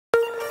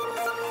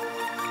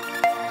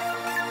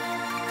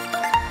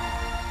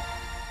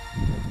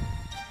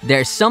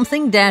There's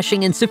something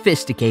dashing and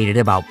sophisticated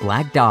about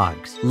black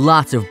dogs.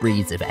 Lots of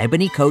breeds of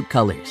ebony coat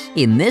colors.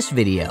 In this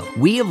video,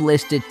 we have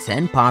listed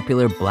 10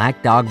 popular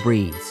black dog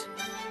breeds.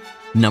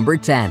 Number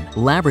 10.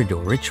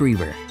 Labrador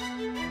Retriever.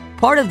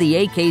 Part of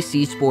the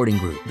AKC Sporting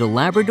Group, the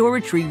Labrador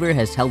Retriever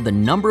has held the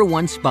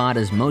 #1 spot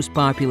as most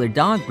popular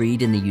dog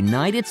breed in the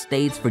United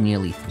States for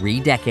nearly 3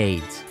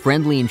 decades.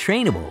 Friendly and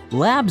trainable,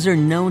 Labs are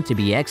known to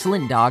be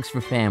excellent dogs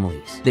for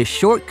families. The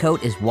short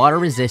coat is water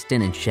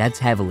resistant and sheds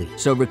heavily,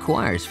 so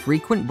requires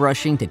frequent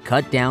brushing to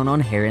cut down on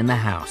hair in the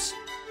house.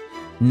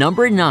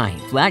 Number 9.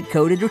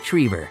 Flat-Coated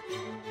Retriever.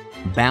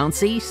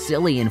 Bouncy,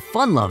 silly, and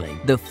fun-loving,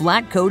 the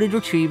flat-coated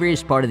retriever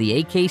is part of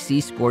the AKC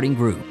Sporting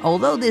Group.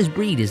 Although this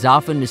breed is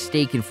often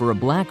mistaken for a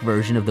black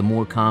version of the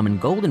more common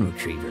golden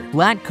retriever,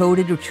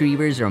 flat-coated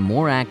retrievers are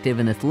more active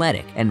and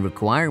athletic and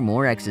require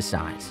more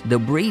exercise. The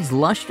breed's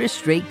lustrous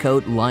straight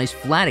coat lies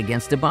flat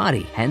against the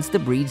body, hence the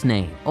breed's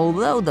name.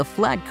 Although the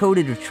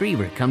flat-coated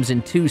retriever comes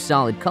in 2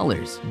 solid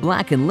colors,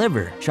 black and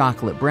liver,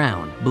 chocolate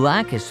brown,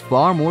 black is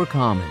far more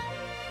common.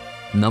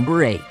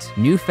 Number 8.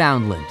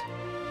 Newfoundland.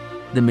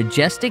 The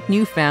majestic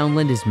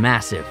Newfoundland is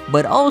massive,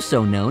 but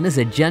also known as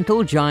a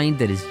gentle giant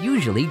that is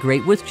usually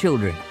great with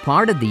children.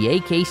 Part of the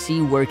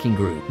AKC working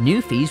group,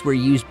 Newfies were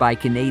used by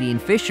Canadian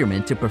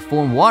fishermen to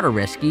perform water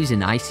rescues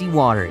in icy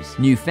waters.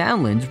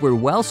 Newfoundlands were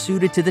well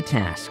suited to the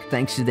task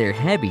thanks to their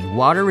heavy,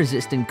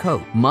 water-resistant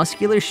coat,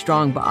 muscular,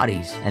 strong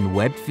bodies, and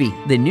webbed feet.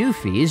 The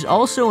Newfie is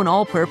also an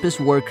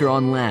all-purpose worker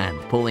on land,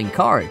 pulling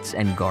carts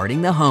and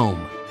guarding the home.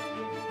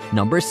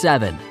 Number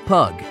 7.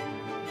 Pug.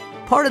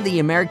 Part of the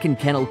American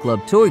Kennel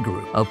Club toy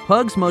group, a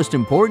pug's most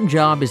important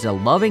job is a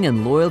loving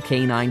and loyal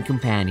canine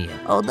companion.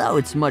 Although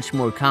it's much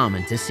more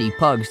common to see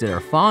pugs that are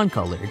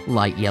fawn-colored,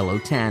 light yellow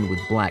tan with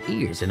black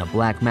ears and a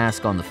black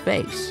mask on the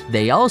face,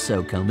 they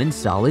also come in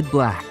solid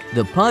black.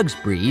 The pug's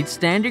breed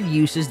standard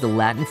uses the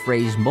Latin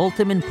phrase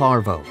multum in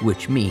parvo,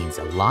 which means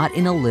a lot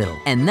in a little,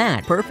 and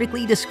that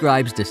perfectly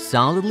describes the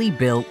solidly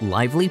built,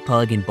 lively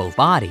pug in both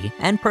body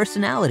and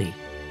personality.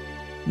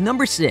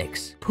 Number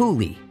 6.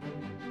 Poolie.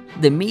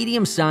 The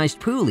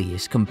medium-sized Poolie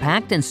is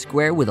compact and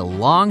square with a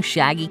long,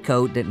 shaggy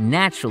coat that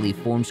naturally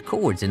forms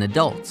cords in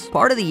adults.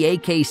 Part of the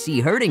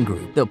AKC herding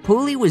group, the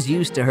Poolie was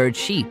used to herd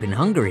sheep in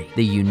Hungary.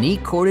 The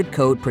unique corded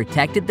coat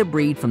protected the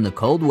breed from the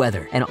cold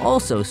weather and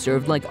also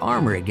served like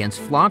armor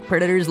against flock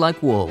predators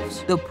like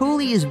wolves. The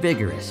Poolie is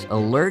vigorous,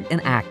 alert,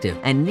 and active,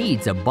 and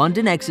needs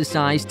abundant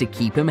exercise to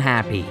keep him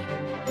happy.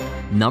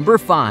 Number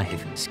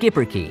 5.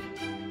 Schipperke.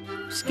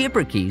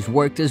 Schipperkes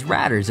worked as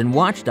ratters and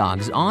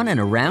watchdogs on and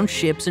around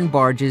ships and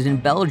barges in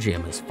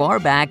Belgium as far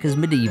back as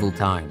medieval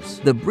times.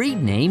 The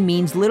breed name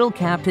means little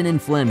captain in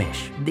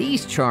Flemish.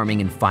 These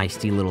charming and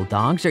feisty little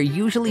dogs are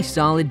usually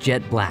solid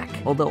jet black,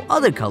 although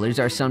other colors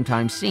are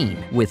sometimes seen,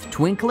 with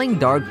twinkling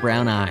dark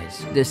brown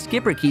eyes. The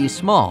Schipperke is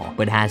small,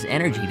 but has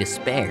energy to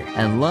spare,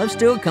 and loves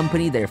to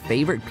accompany their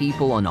favorite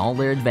people on all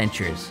their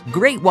adventures.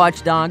 Great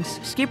watchdogs,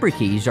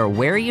 Schipperkes are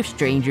wary of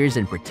strangers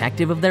and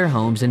protective of their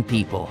homes and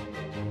people.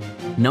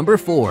 Number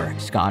 4.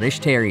 Scottish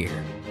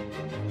Terrier.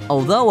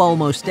 Although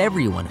almost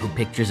everyone who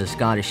pictures a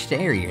Scottish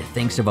Terrier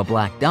thinks of a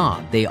black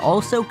dog, they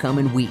also come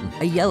in wheaten,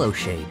 a yellow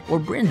shade, or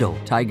brindle,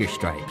 tiger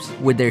stripes.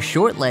 With their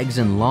short legs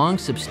and long,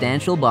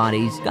 substantial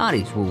bodies,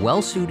 Scotties were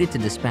well suited to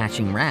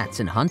dispatching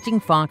rats and hunting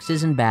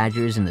foxes and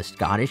badgers in the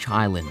Scottish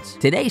Highlands.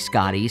 Today,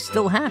 Scotty is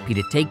still happy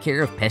to take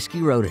care of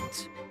pesky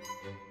rodents.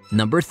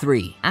 Number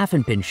 3.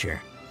 Affenpinscher.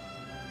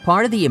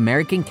 Part of the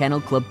American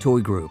Kennel Club toy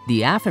group,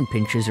 the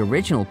Affenpinscher's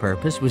original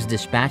purpose was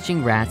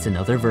dispatching rats and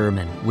other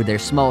vermin. With their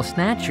small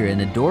stature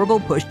and adorable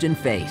pushed-in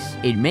face,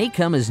 it may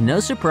come as no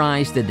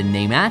surprise that the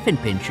name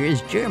Affenpinscher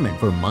is German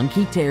for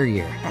monkey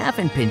terrier.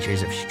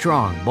 Affenpinschers have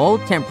strong,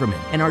 bold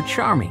temperament and are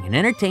charming and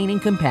entertaining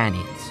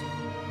companions.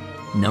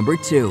 Number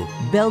 2.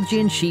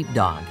 Belgian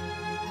Sheepdog.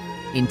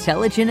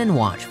 Intelligent and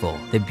watchful,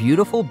 the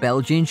beautiful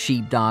Belgian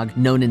sheepdog,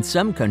 known in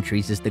some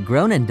countries as the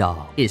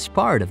Groenendaal, is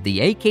part of the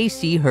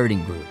AKC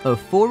herding group.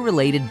 Of 4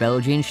 related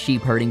Belgian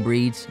sheep herding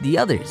breeds, the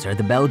others are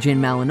the Belgian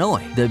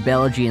Malinois, the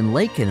Belgian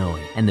Laekenois,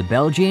 and the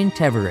Belgian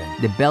Tervuren.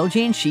 The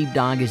Belgian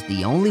sheepdog is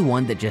the only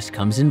one that just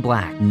comes in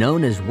black.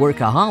 Known as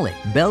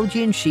workaholic,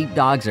 Belgian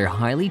sheepdogs are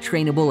highly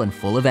trainable and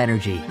full of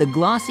energy. The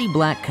glossy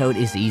black coat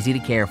is easy to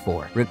care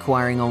for,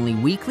 requiring only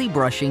weekly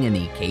brushing and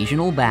the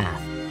occasional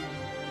bath.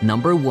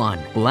 Number 1.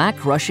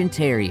 Black Russian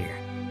Terrier.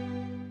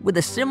 With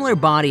a similar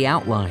body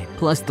outline,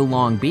 plus the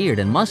long beard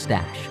and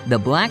mustache, the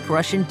Black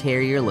Russian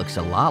Terrier looks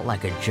a lot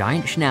like a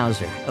giant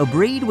Schnauzer, a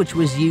breed which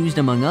was used,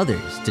 among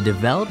others, to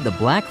develop the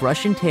Black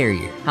Russian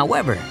Terrier.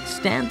 However,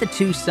 stand the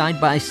 2 side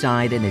by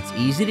side and it's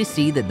easy to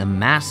see that the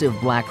massive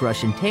Black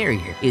Russian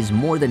Terrier is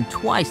more than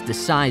twice the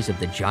size of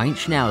the giant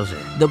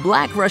Schnauzer. The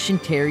Black Russian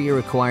Terrier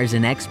requires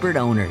an expert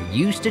owner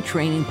used to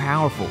training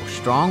powerful,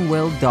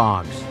 strong-willed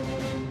dogs.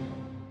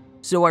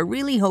 So I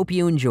really hope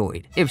you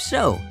enjoyed. If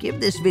so, give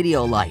this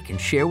video a like and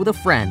share with a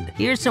friend.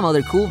 Here's some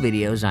other cool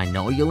videos I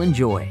know you'll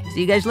enjoy.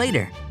 See you guys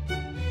later.